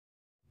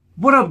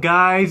What up,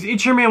 guys?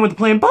 It's your man with the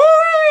plan, boy!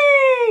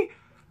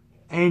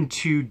 And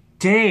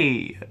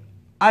today,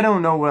 I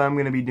don't know what I'm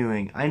going to be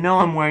doing. I know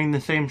I'm wearing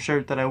the same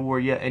shirt that I wore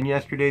in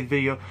yesterday's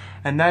video,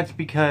 and that's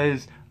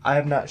because I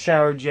have not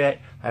showered yet.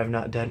 I have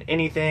not done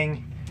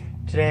anything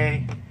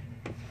today.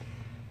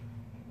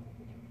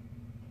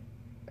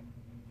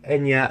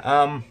 And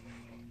yeah,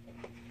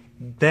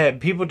 that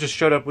people just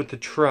showed up with the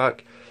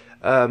truck.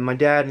 My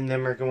dad and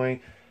them are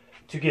going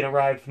to get a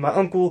ride from my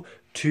uncle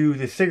to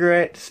the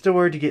cigarette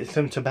store to get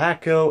some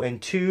tobacco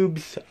and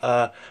tubes.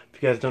 If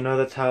you guys don't know,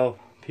 that's how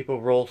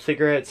people roll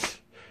cigarettes.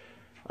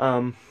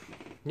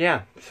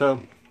 Yeah,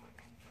 so,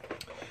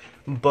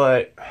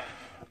 but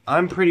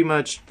I'm pretty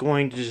much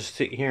going to just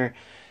sit here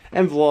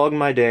and vlog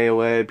my day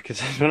away, because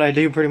that's what I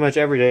do pretty much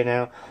every day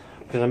now,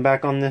 because I'm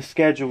back on this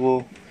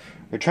schedule,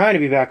 or trying to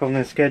be back on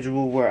this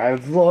schedule where I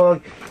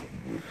vlog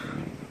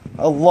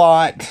a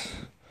lot.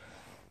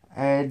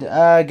 And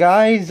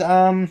guys,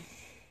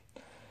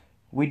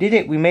 we did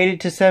it. We made it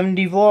to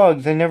 70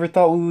 vlogs. I never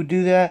thought we would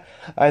do that.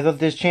 I thought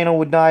this channel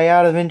would die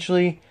out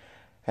eventually,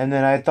 and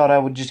then I thought I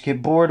would just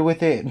get bored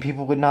with it and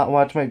people would not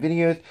watch my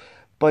videos.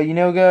 But you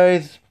know,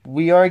 guys,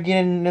 we are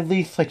getting at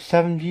least like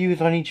 7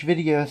 views on each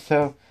video,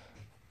 so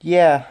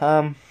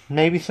yeah,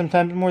 maybe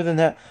sometimes more than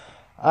that.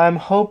 I'm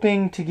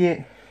hoping to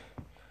get,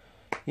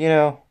 you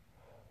know,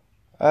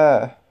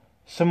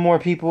 some more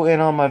people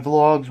in on my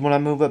vlogs when I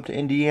move up to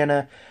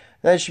Indiana.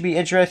 That should be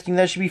interesting.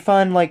 That should be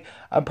fun. Like,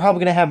 I'm probably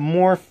going to have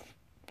more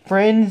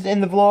friends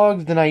in the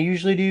vlogs than I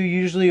usually do.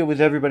 Usually it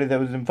was everybody that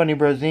was in Funny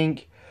Bros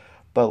Inc.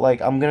 But,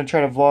 like, I'm going to try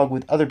to vlog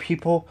with other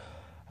people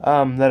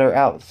that are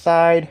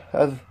outside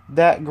of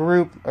that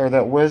group, or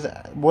that was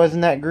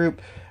in that group.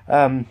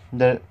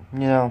 That, you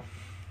know,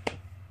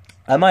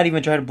 I might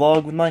even try to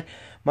vlog with my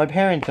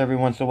parents every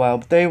once in a while.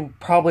 But they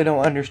probably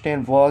don't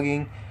understand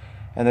vlogging,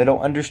 and they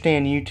don't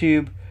understand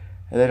YouTube,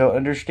 and they don't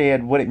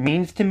understand what it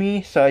means to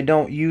me, so I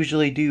don't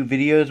usually do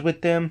videos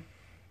with them.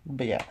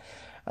 But yeah,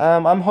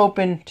 I'm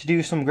hoping to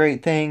do some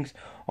great things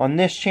on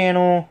this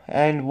channel,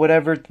 and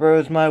whatever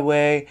throws my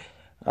way,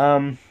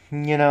 you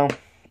know,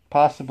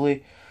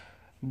 possibly.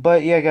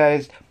 But yeah,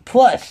 guys,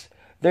 plus,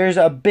 there's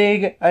a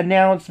big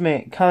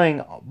announcement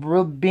coming,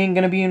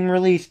 gonna be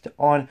released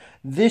on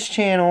this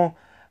channel,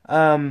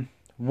 when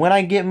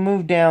I get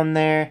moved down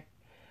there.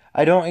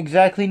 I don't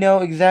exactly know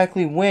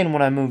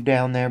when I move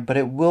down there, but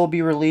it will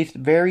be released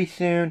very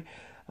soon.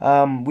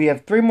 We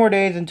have 3 more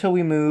days until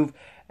we move,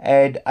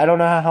 and I don't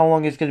know how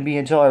long it's going to be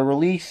until I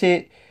release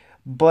it,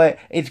 but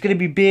it's going to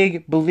be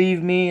big,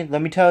 believe me.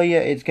 Let me tell you,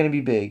 it's going to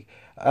be big.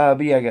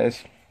 But yeah,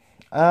 guys,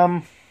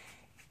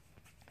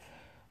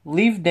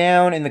 leave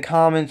down in the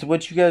comments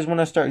what you guys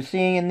want to start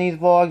seeing in these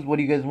vlogs. What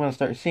do you guys want to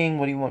start seeing?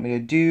 What do you want me to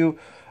do?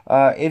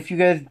 If you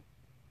guys,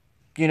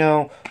 you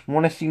know,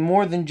 want to see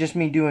more than just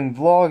me doing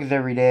vlogs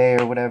every day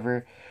or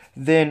whatever,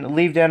 then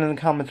leave down in the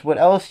comments what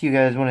else you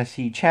guys want to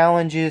see.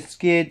 Challenges,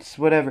 skits,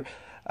 whatever.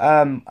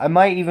 I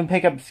might even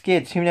pick up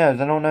skits. Who knows?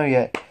 I don't know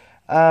yet.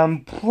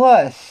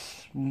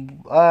 Plus,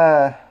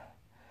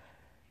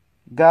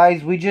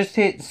 guys, we just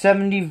hit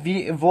 70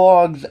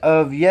 vlogs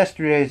of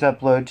yesterday's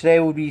upload. Today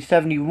will be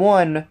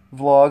 71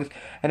 vlogs.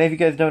 And if you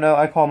guys don't know,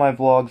 I call my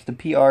vlogs the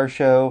PR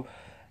show.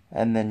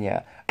 And then,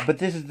 yeah. But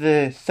this is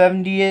the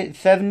 71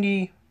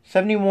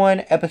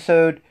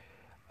 episode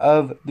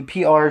of the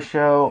PR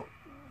show,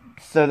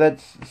 so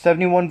that's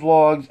 71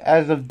 vlogs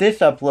as of this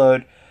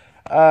upload.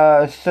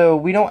 So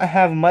we don't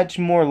have much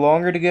more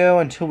longer to go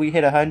until we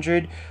hit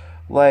 100.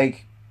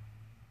 Like,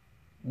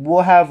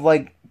 we'll have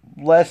like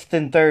less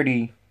than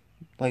 30.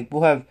 Like,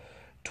 we'll have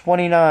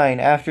 29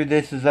 after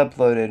this is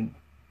uploaded,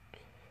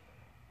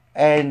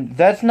 and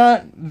that's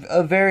not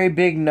a very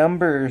big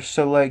number.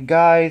 So, like,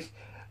 guys,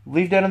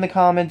 leave down in the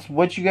comments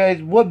what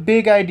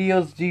big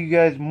ideals do you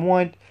guys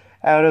want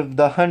out of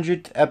the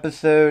 100th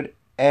episode.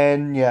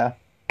 And yeah,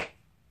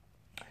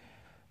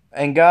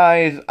 and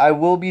guys, I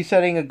will be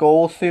setting a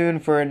goal soon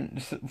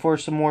for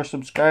some more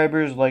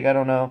subscribers. Like, I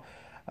don't know,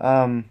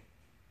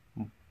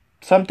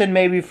 something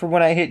maybe for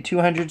when I hit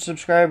 200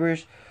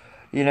 subscribers.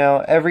 You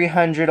know, every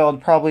 100 I'll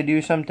probably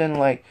do something.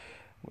 Like,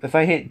 if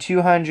I hit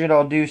 200,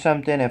 I'll do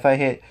something. If I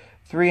hit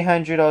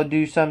 300, I'll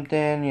do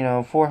something. You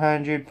know,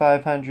 400,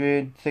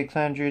 500,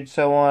 600,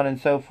 so on and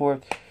so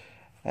forth.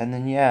 And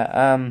then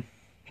yeah,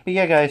 but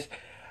yeah, guys,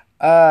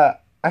 I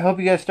hope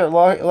you guys start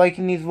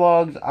liking these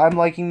vlogs. I'm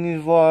liking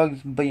these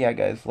vlogs. But yeah,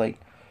 guys, like,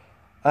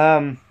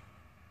 yeah,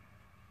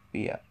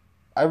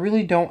 I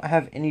really don't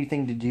have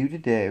anything to do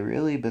today,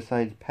 really,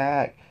 besides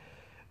pack.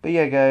 But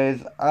yeah,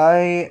 guys,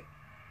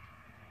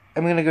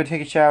 I'm gonna go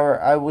take a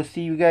shower. I will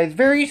see you guys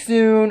very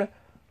soon.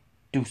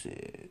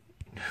 Deuces.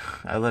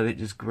 I let it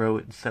just grow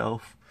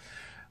itself.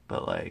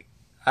 But, like,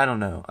 I don't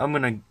know. I'm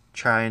gonna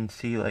try and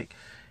see, like,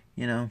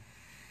 you know,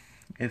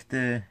 if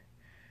the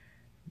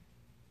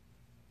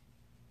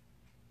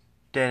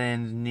dead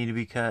ends need to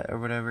be cut or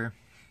whatever.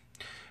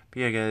 But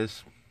yeah,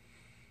 guys,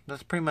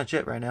 that's pretty much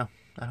it right now.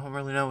 I don't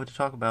really know what to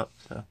talk about,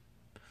 so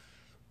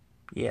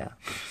yeah.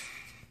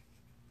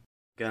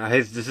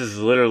 Guys, this is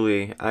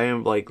literally, I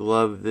am like,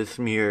 love this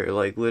mirror,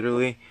 like,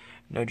 literally,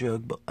 No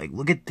joke, but like,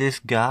 look at this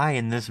guy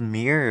in this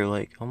mirror.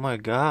 Like, oh my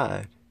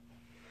god.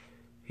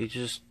 He's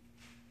just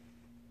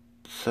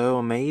so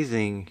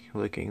amazing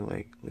looking.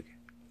 Like, look.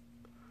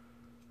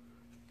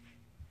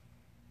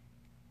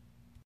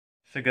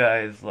 So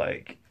guys,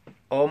 like,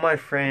 all my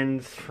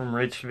friends from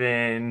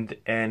Richmond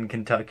and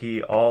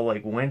Kentucky all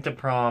like went to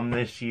prom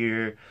this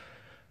year.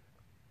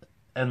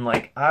 And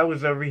like, I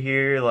was over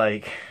here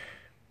like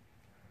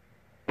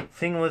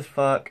single as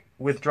fuck,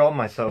 withdrawing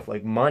myself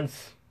like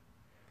months,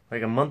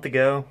 like a month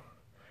ago,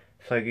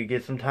 so I could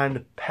get some time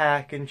to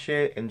pack and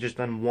shit and just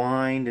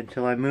unwind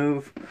until I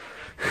move.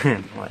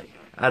 Like,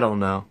 I don't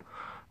know.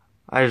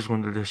 I just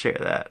wanted to share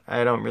that.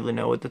 I don't really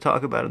know what to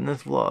talk about in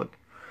this vlog.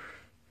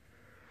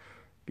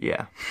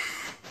 Yeah.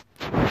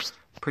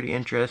 Pretty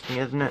interesting,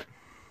 isn't it?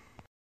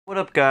 What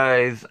up,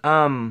 guys?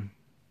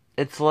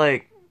 It's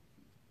like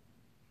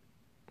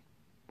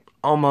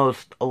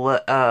almost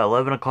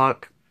 11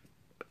 o'clock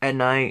at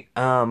night.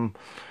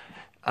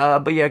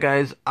 But yeah,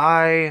 guys,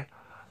 I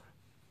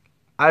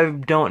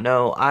don't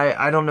know.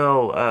 I don't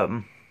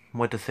know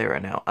what to say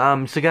right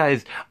now. So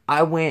guys,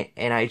 I went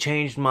and I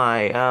changed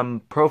my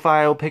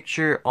profile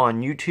picture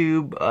on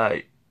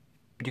YouTube.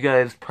 You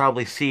guys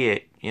probably see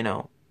it, you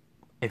know,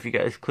 if you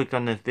guys clicked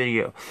on this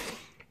video.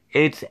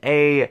 It's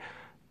a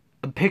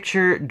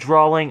picture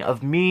drawing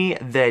of me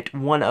that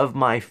one of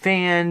my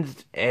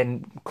fans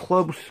and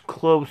close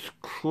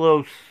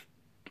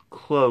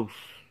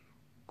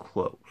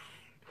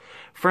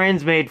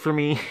friends made for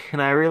me,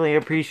 and I really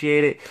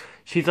appreciate it.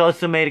 She's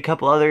also made a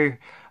couple other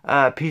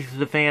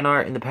pieces of fan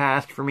art in the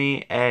past for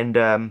me, and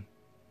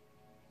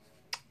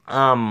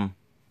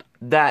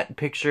that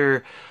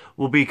picture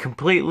will be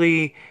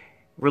completely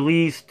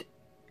released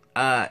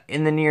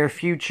in the near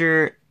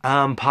future,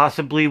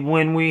 possibly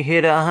when we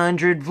hit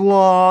 100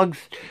 vlogs.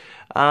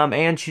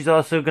 And she's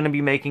also going to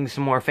be making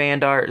some more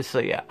fan art, so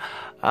yeah.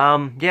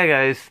 Yeah,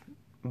 guys,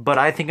 but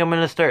I think I'm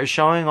going to start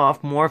showing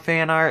off more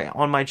fan art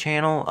on my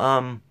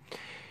channel,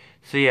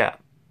 so yeah,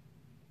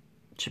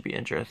 should be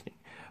interesting.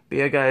 But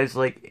yeah, guys,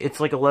 like, it's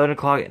like 11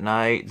 o'clock at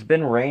night. It's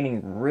been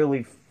raining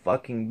really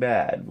fucking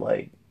bad.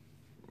 Like,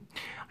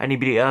 I need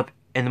to be up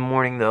in the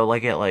morning, though,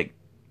 like at like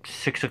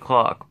 6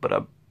 o'clock, but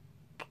I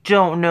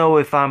don't know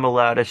if I'm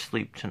allowed to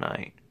sleep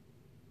tonight.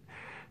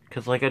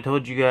 Because like I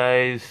told you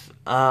guys,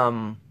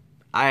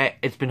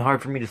 it's been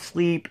hard for me to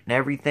sleep and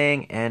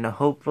everything, and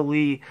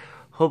hopefully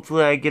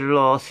I get it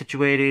all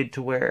situated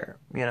to where,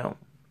 you know,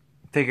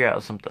 figure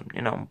out something,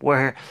 you know,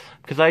 where,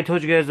 because I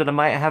told you guys that I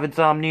might have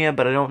insomnia,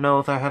 but I don't know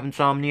if I have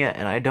insomnia,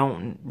 and I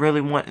don't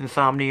really want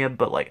insomnia,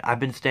 but like, I've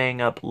been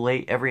staying up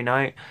late every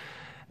night,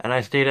 and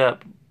I stayed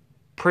up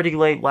pretty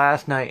late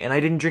last night, and I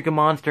didn't drink a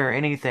Monster or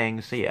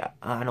anything, so yeah,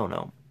 I don't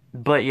know.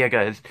 But yeah,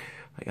 guys,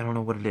 like, I don't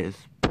know what it is,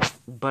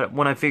 but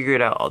when I figure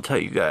it out, I'll tell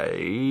you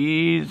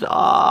guys.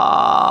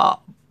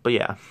 But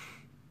yeah.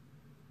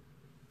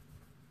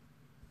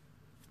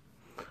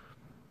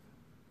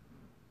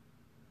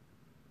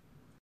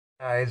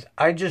 Guys,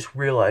 I just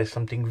realized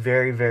something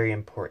very, very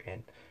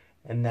important,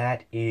 and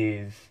that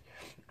is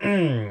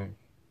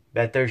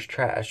that there's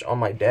trash on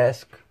my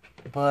desk,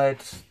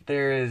 but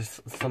there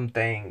is some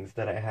things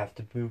that I have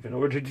to move in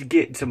order to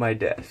get to my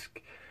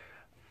desk.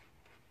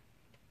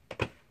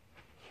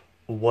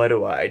 What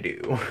do I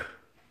do?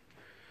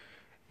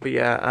 But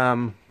yeah,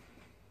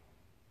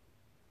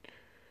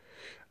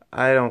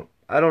 I don't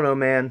know,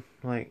 man.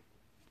 Like,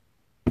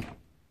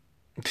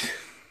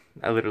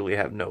 I literally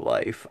have no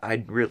life.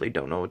 I really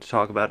don't know what to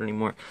talk about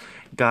anymore.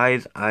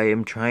 Guys, I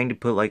am trying to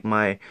put, like,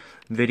 my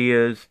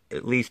videos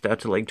at least out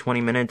to, like,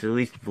 20 minutes, at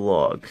least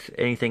vlogs.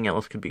 Anything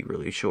else could be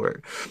really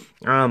short.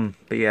 But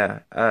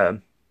yeah,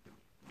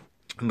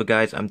 but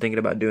guys, I'm thinking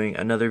about doing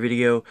another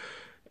video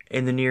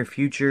in the near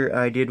future.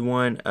 I did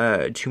one,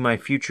 to my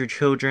future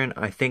children.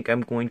 I think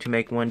I'm going to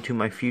make one to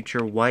my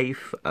future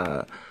wife.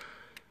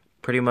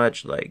 Pretty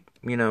much, like,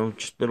 you know,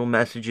 just little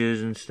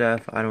messages and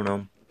stuff. I don't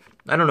know.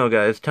 I don't know,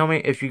 guys. Tell me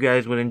if you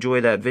guys would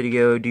enjoy that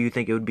video. Do you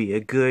think it would be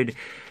a good,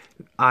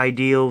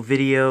 ideal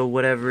video,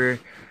 whatever?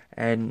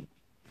 And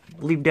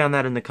leave down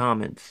that in the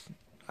comments.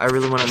 I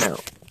really want to know.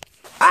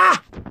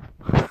 Ah!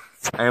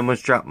 I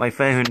almost dropped my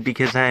phone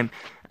because I'm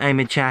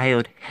a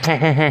child.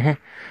 But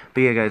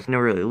yeah, guys, no,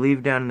 really,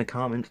 leave down in the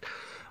comments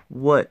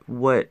what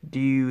do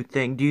you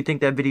think? Do you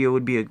think that video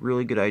would be a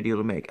really good idea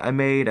to make? I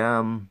made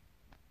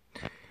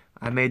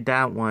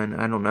that one.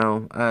 I don't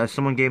know.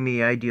 Someone gave me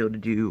the idea to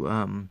do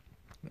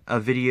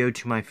a video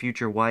to my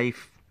future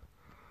wife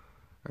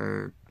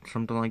or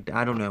something like that.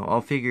 I don't know.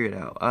 I'll figure it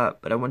out.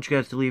 But I want you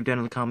guys to leave down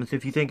in the comments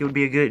if you think it would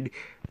be a good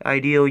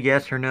idea,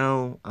 yes or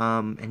no.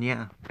 And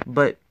yeah.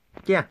 But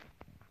yeah.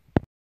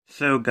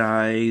 So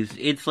guys,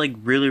 it's like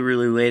really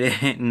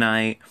late at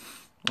night,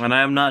 and I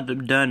have not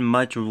done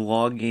much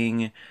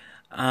vlogging.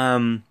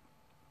 And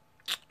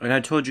I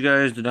told you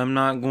guys that I'm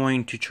not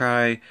going to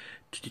try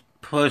to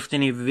post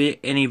any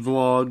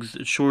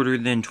vlogs shorter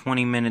than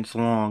 20 minutes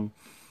long.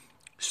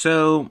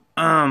 So,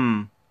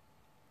 I'm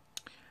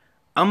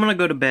gonna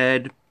go to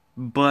bed,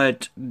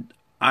 but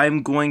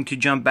I'm going to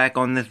jump back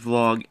on this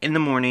vlog in the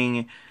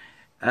morning,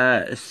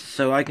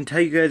 So I can tell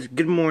you guys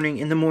good morning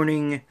in the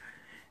morning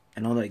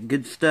and all that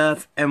good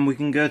stuff, and we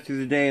can go through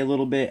the day a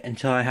little bit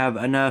until I have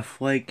enough,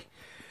 like,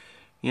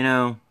 you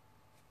know,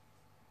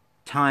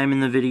 time in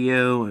the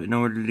video in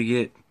order to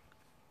get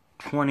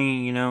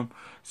 20, you know.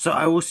 So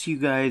I will see you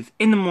guys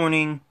in the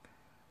morning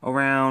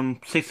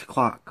around 6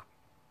 o'clock.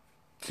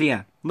 So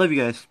yeah, love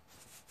you guys.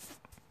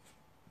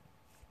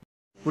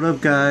 What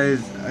up,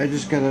 guys? I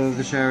just got out of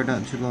the shower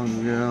not too long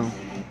ago.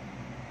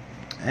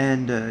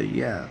 And,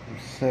 yeah,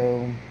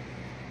 so,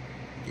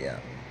 yeah.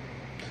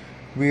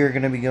 We are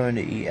gonna be going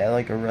to eat at,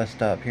 like, a rest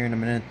stop here in a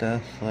minute, though.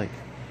 So, like,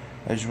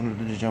 I just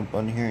wanted to jump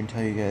on here and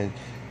tell you guys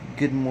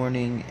good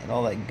morning and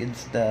all that good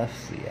stuff.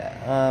 So,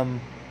 yeah,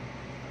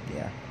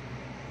 yeah.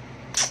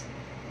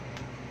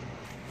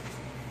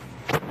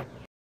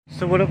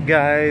 So, what up,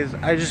 guys?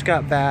 I just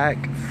got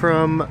back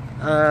from,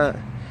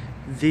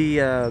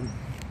 the,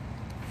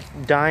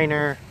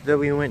 diner that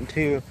we went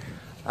to,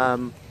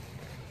 and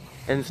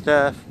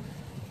stuff.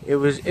 It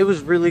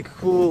was really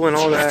cool and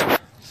all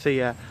that. So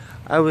yeah,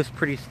 I was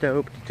pretty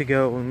stoked to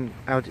go and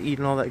out to eat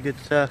and all that good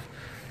stuff.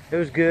 It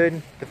was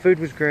good. The food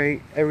was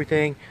great.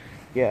 Everything.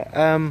 Yeah.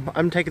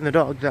 I'm taking the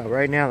dogs out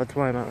right now. That's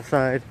why I'm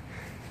outside.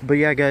 But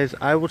yeah, guys,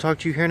 I will talk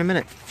to you here in a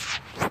minute.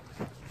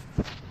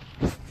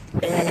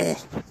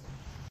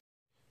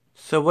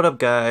 So what up,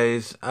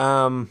 guys?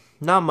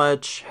 Not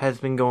much has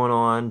been going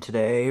on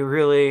today.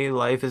 Really,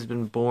 life has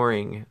been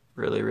boring.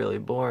 Really, really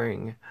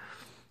boring.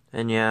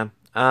 And yeah,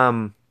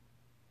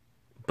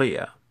 but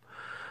yeah,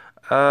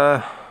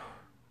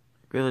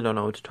 really don't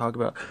know what to talk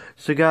about.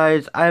 So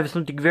guys, I have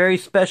something very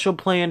special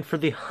planned for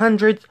the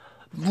 100th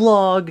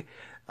vlog.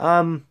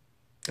 I don't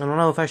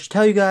know if I should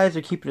tell you guys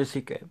or keep it a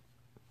secret.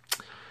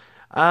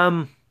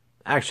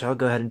 Actually, I'll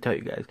go ahead and tell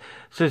you guys.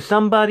 So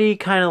somebody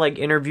kind of like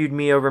interviewed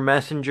me over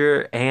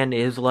Messenger and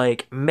is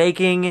like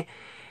making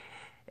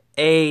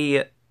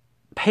a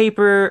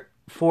paper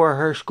for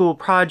her school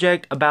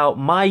project about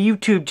my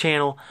YouTube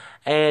channel,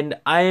 and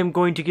I am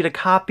going to get a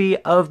copy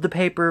of the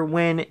paper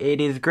when it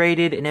is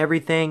graded and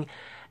everything,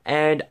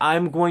 and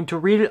I'm going to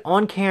read it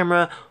on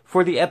camera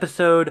for the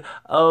episode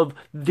of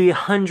the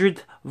 100th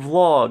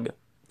vlog.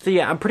 So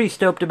yeah, I'm pretty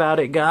stoked about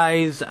it,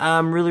 guys.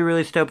 I'm really,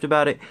 really stoked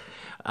about it.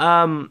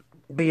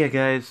 But yeah,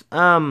 guys,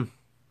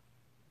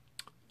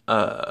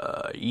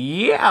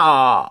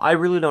 yeah, I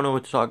really don't know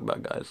what to talk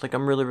about, guys. Like,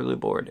 I'm really, really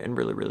bored and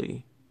really,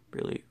 really,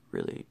 really,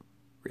 really,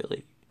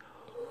 really,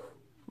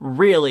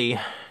 really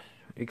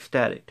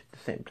ecstatic at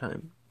the same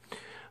time.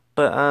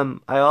 But,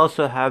 I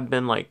also have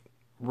been, like,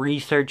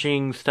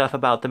 researching stuff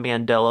about the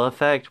Mandela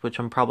effect, which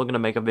I'm probably going to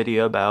make a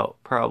video about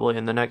probably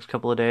in the next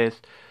couple of days.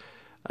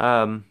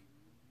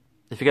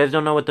 If you guys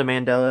don't know what the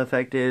Mandela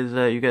effect is,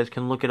 you guys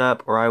can look it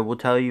up, or I will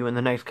tell you in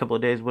the next couple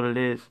of days what it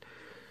is.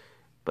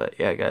 But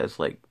yeah, guys,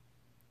 like,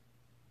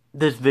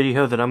 this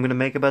video that I'm gonna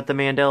make about the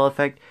Mandela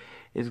effect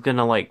is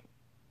gonna, like,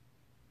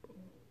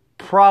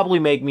 probably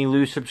make me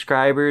lose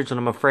subscribers, and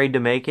I'm afraid to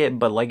make it,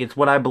 but, like, it's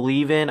what I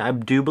believe in. I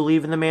do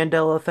believe in the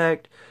Mandela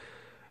effect,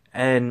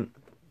 and,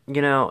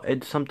 you know,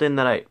 it's something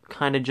that I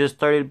kind of just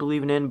started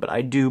believing in, but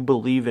I do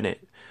believe in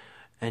it.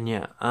 And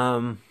yeah,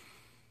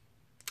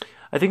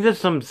 I think that's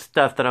some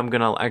stuff that I'm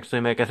gonna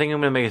actually make. I think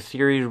I'm gonna make a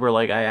series where,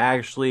 like, I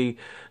actually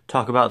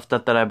talk about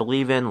stuff that I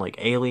believe in,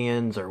 like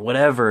aliens or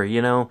whatever,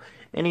 you know?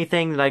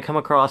 Anything that I come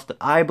across that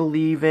I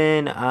believe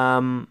in,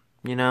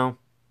 you know?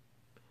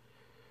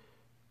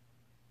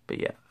 But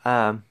yeah,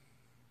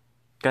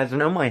 guys, I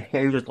know my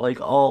hair is,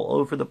 like, all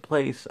over the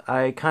place.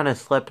 I kind of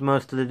slept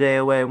most of the day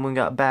away when we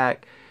got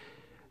back.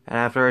 And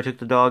after I took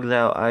the dogs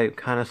out, I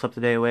kind of slept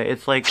the day away.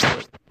 It's like,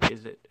 what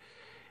is it?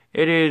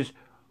 It is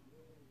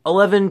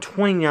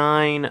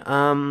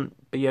 11:29,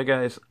 but yeah,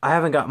 guys, I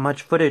haven't got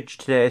much footage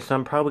today, so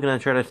I'm probably gonna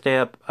try to stay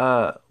up,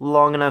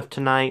 long enough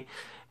tonight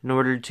in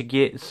order to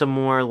get some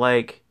more,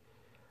 like,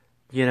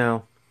 you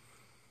know,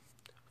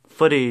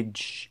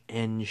 footage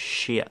and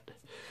shit.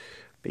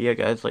 But yeah,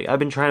 guys, like, I've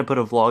been trying to put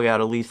a vlog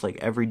out at least, like,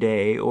 every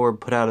day, or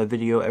put out a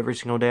video every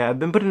single day. I've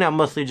been putting out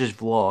mostly just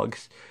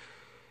vlogs,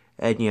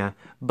 and yeah,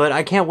 but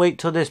I can't wait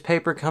till this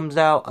paper comes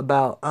out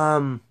about,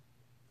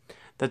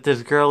 that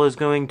this girl is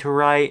going to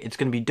write. It's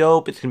gonna be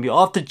dope. It's gonna be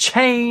off the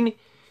chain.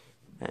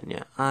 And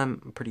yeah,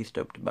 I'm pretty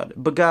stoked about it.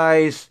 But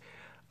guys,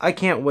 I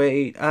can't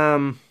wait.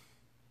 I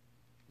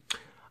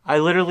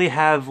literally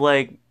have,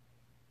 like,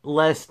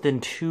 less than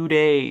 2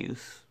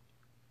 days.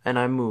 And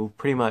I move,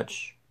 pretty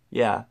much.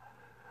 Yeah.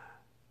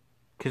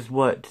 Because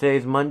what?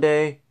 Today's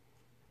Monday?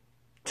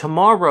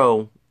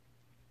 Tomorrow.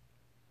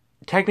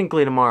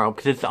 Technically tomorrow,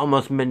 because it's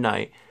almost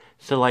midnight.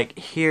 So, like,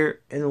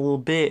 here in a little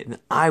bit,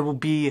 I will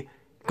be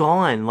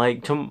gone.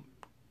 Like,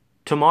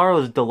 tomorrow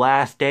is the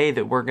last day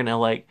that we're gonna,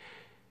 like,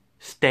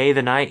 stay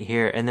the night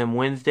here, and then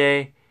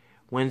Wednesday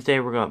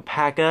we're gonna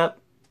pack up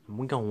and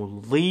we're gonna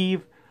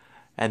leave.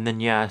 And then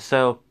yeah,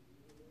 so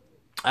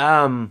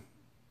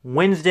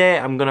Wednesday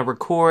I'm gonna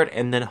record,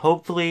 and then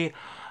hopefully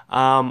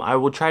I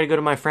will try to go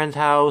to my friend's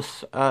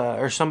house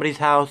or somebody's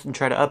house and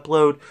try to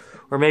upload,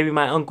 or maybe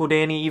my Uncle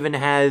Danny even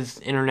has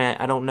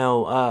internet. I don't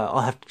know. I'll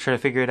have to try to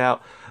figure it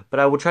out. But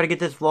I will try to get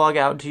this vlog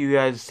out to you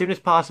guys as soon as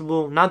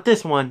possible. Not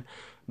this one,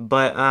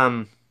 but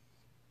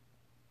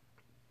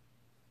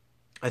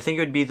I think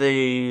it would be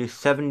the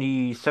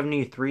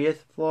 73th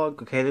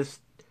vlog. Okay, this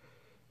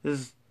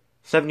is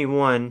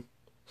 71.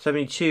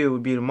 72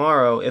 would be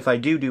tomorrow, if I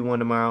do one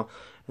tomorrow.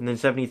 And then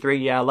 73,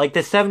 yeah, like the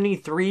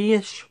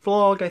 73-ish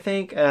vlog, I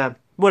think.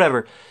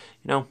 Whatever,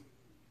 you know.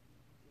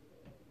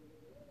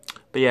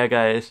 But yeah,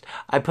 guys,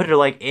 I put a,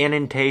 like,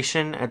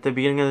 annotation at the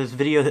beginning of this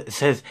video that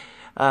says,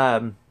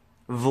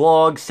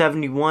 vlog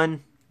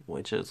 71,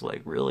 which is,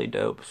 like, really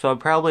dope. So I'm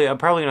probably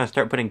gonna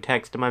start putting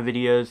text in my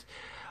videos.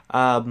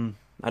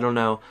 I don't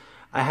know.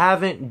 I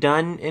haven't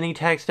done any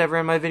text ever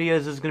in my videos.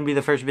 This is going to be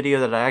the first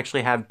video that I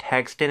actually have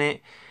text in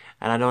it.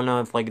 And I don't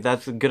know if, like,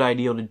 that's a good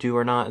idea to do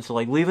or not. So,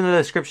 like, leave in the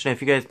description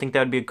if you guys think that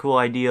would be a cool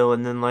idea.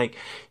 And then, like,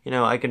 you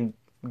know, I can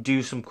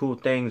do some cool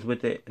things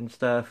with it and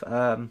stuff.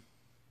 I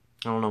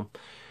don't know.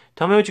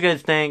 Tell me what you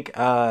guys think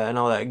and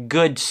all that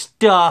good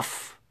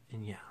stuff.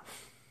 And, yeah.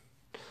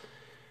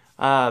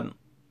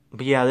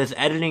 But, yeah, this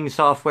editing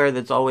software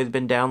that's always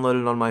been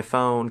downloaded on my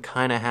phone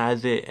kind of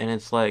has it. And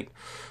it's, like,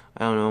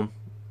 I don't know.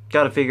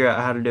 Got to figure out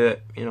how to do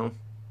it, you know.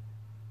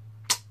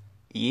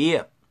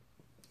 Yeah.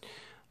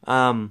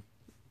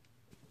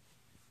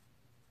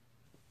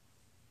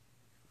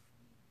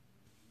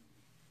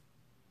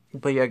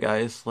 But yeah,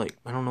 guys, like,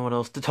 I don't know what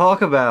else to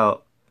talk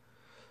about.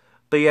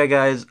 But yeah,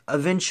 guys,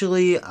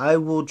 eventually I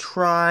will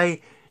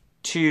try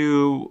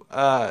to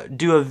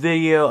do a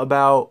video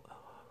about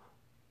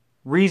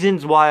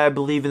reasons why I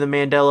believe in the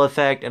Mandela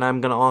effect, and I'm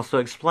going to also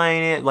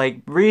explain it,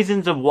 like,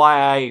 reasons of why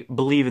I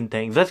believe in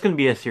things. That's going to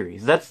be a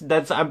series. That's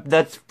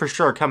for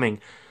sure coming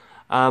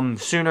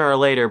sooner or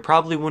later.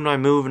 Probably when I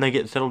move and I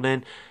get settled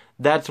in.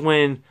 That's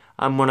when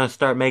I'm going to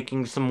start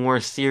making some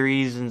more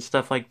series and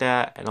stuff like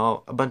that, and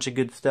a bunch of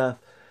good stuff.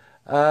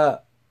 I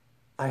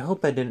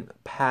hope I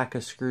didn't pack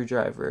a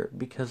screwdriver,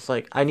 because,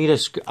 like, I need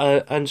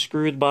to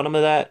unscrew the bottom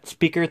of that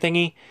speaker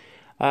thingy.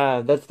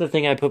 That's the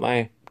thing I put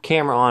my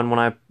camera on when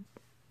I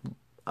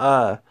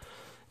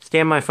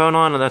stand my phone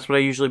on, and that's what I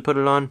usually put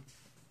it on.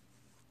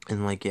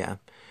 And, like, yeah.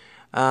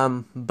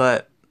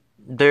 But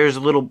there's a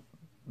little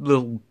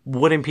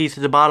wooden piece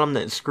at the bottom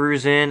that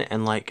screws in,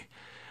 and, like,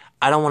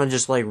 I don't want to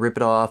just, like, rip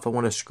it off. I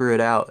want to screw it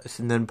out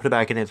and then put it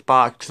back in its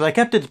box, because I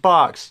kept its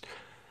box,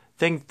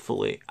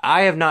 thankfully.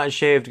 I have not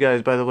shaved,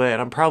 guys, by the way,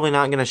 and I'm probably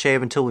not going to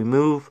shave until we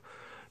move,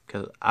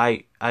 because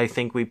I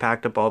think we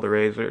packed up all the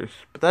razors.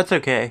 But that's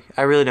okay.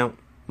 I really don't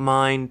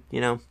mind,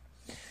 you know.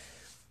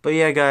 But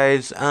yeah,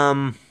 guys, I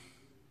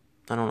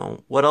don't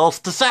know what else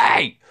to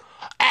say.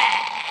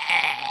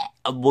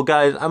 Well,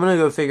 guys, I'm gonna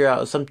go figure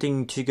out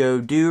something to go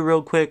do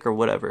real quick or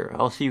whatever.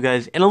 I'll see you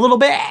guys in a little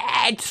bit.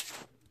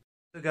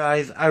 So,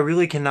 guys, I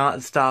really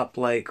cannot stop,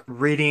 like,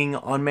 reading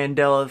on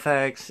Mandela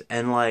effects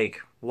and,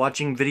 like,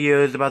 watching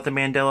videos about the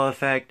Mandela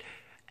effect.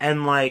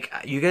 And, like,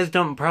 you guys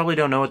probably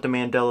don't know what the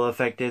Mandela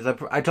effect is.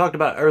 I talked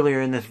about it earlier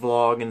in this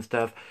vlog and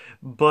stuff,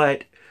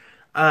 but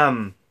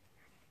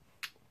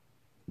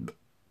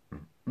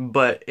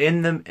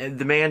in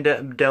the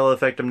Mandela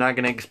effect, I'm not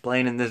going to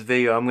explain in this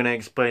video. I'm going to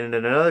explain it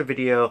in another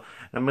video.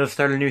 And I'm going to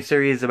start a new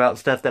series about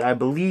stuff that I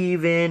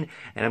believe in.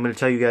 And I'm going to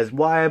tell you guys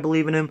why I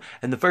believe in them.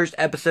 And the first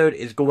episode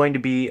is going to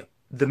be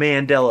the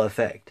Mandela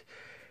effect.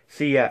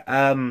 So yeah,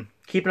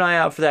 keep an eye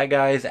out for that,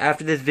 guys.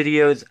 After this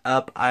video is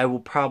up, I will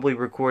probably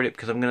record it,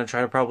 because I'm going to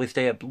try to probably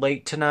stay up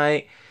late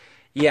tonight.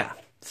 Yeah.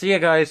 So yeah,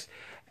 guys.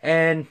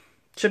 And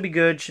should be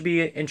good, should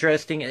be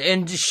interesting,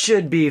 and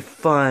should be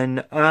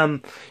fun.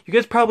 You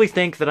guys probably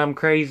think that I'm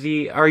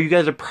crazy, or you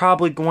guys are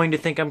probably going to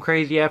think I'm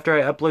crazy after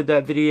I upload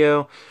that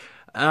video,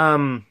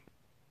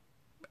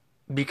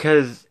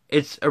 because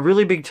it's a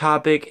really big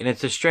topic, and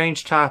it's a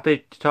strange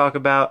topic to talk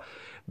about,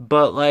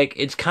 but, like,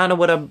 it's kind of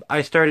what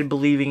I started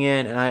believing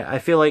in, and I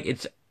feel like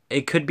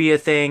it could be a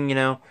thing, you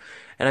know,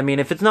 and I mean,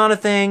 if it's not a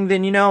thing,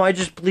 then, you know, I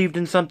just believed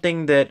in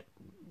something that,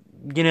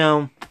 you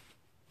know,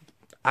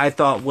 I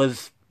thought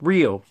was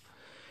real.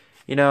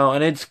 You know,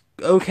 and it's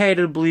okay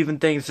to believe in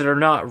things that are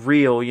not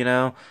real, you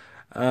know.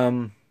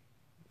 I'm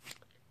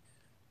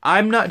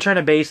not trying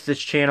to base this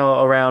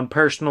channel around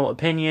personal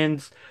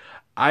opinions.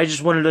 I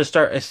just wanted to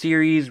start a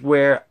series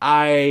where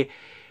I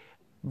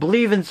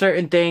believe in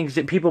certain things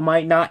that people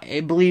might not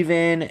believe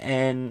in,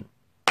 and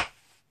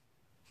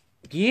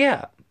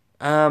yeah.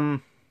 But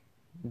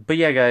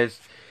yeah,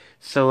 guys.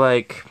 So,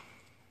 like,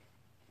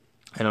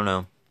 I don't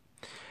know.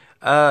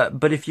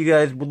 But if you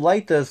guys would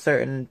like those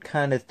certain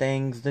kind of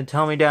things, then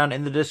tell me down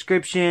in the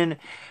description,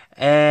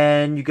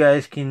 and you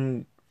guys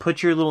can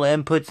put your little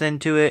inputs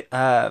into it.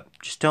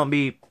 Just don't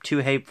be too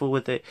hateful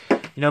with it,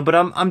 you know. But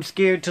I'm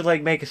scared to,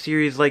 like, make a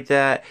series like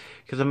that,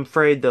 because I'm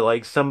afraid that,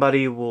 like,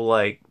 somebody will,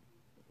 like,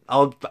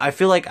 I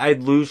feel like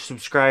I'd lose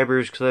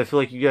subscribers, because I feel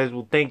like you guys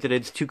will think that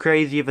it's too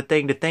crazy of a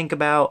thing to think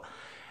about.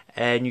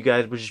 And you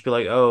guys would just be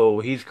like, oh,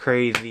 he's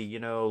crazy, you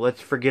know,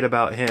 let's forget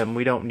about him.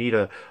 We don't need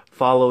to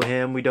follow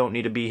him. We don't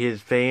need to be his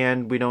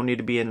fan. We don't need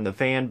to be in the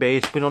fan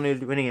base. We don't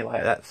need to do any of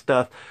that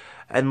stuff.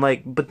 And,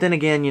 like, but then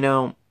again, you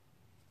know,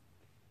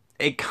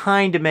 it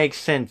kind of makes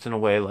sense in a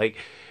way. Like,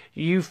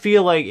 you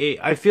feel like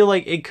I feel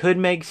like it could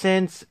make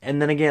sense,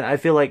 and then again, I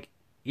feel like,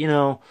 you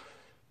know,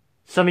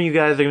 some of you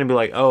guys are gonna be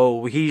like,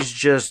 oh, he's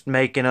just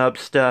making up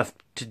stuff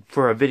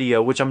for a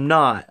video, which I'm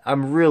not.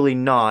 I'm really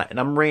not, and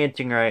I'm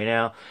ranting right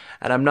now,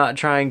 and I'm not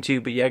trying to,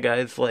 but yeah,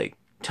 guys, like,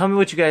 tell me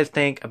what you guys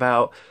think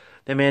about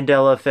the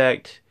Mandela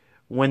effect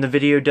when the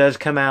video does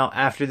come out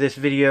after this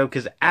video,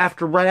 because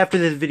right after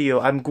this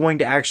video, I'm going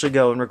to actually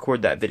go and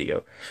record that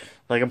video.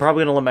 Like, I'm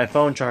probably going to let my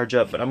phone charge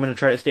up, but I'm going to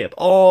try to stay up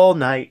all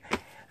night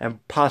and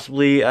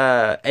possibly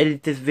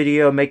edit this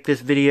video, make this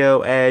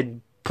video,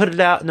 and put it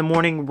out in the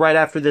morning right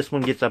after this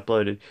one gets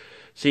uploaded.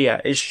 So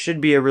yeah, it should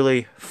be a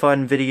really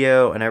fun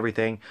video and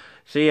everything.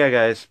 So yeah,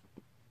 guys,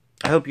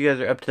 I hope you guys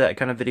are up to that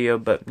kind of video,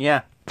 but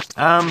yeah.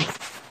 I'm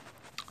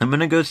going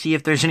to go see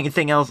if there's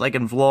anything else I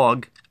can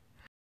vlog.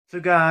 So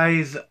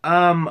guys,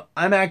 I'm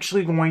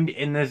actually going to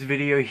end this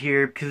video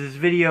here because this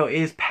video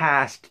is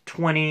past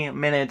 20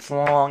 minutes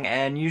long,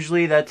 and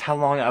usually that's how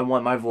long I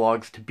want my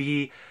vlogs to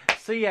be.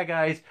 So yeah,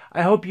 guys,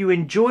 I hope you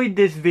enjoyed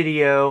this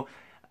video.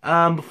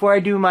 Before I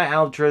do my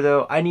outro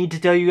though, I need to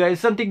tell you guys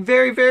something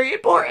very, very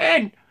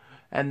important.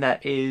 And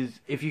that is,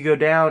 if you go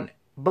down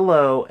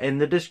below in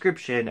the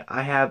description,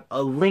 I have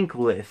a link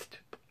list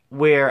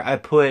where I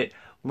put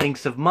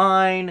links of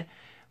mine,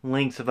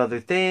 links of other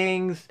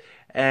things,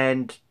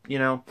 and, you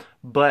know,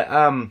 but,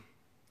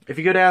 if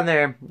you go down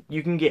there,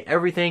 you can get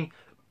everything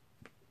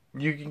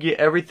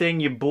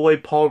your boy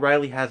Paul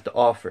Riley has to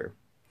offer.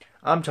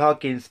 I'm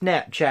talking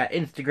Snapchat,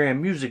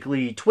 Instagram,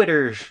 Musical.ly,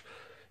 Twitter,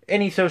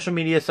 any social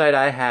media site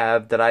I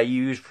have that I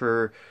use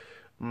for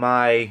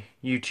my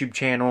YouTube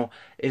channel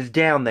is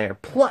down there.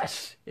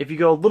 Plus, if you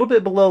go a little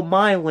bit below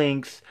my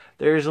links,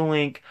 there's a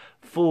link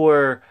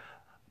for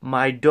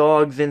my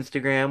dog's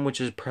Instagram, which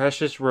is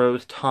Precious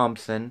Rose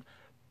Thompson.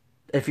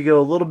 If you go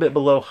a little bit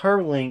below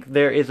her link,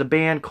 there is a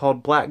band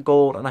called Black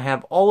Gold, and I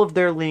have all of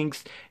their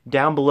links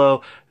down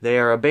below. They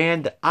are a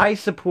band that I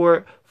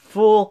support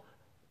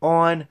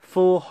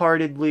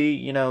full-heartedly.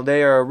 You know,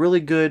 they are a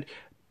really good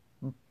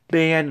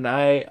band, and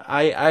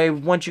I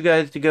want you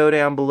guys to go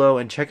down below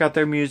and check out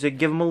their music.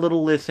 Give them a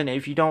little listen.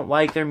 If you don't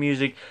like their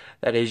music,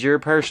 that is your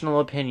personal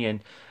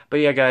opinion.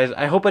 But yeah, guys,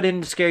 I hope I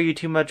didn't scare you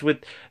too much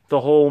with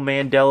the whole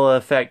Mandela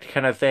effect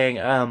kind of thing.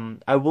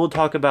 I will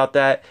talk about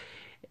that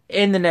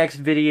in the next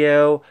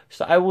video,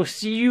 so I will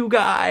see you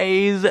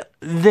guys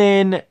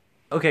then.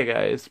 Okay,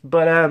 guys,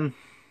 but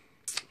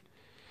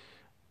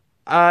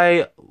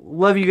I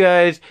love you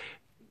guys.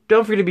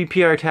 Don't forget to be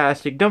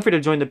PR-tastic. Don't forget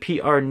to join the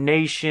PR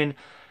Nation.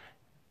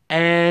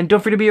 And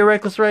don't forget to be a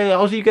reckless Riley.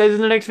 I'll see you guys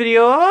in the next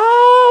video.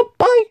 Oh,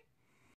 bye!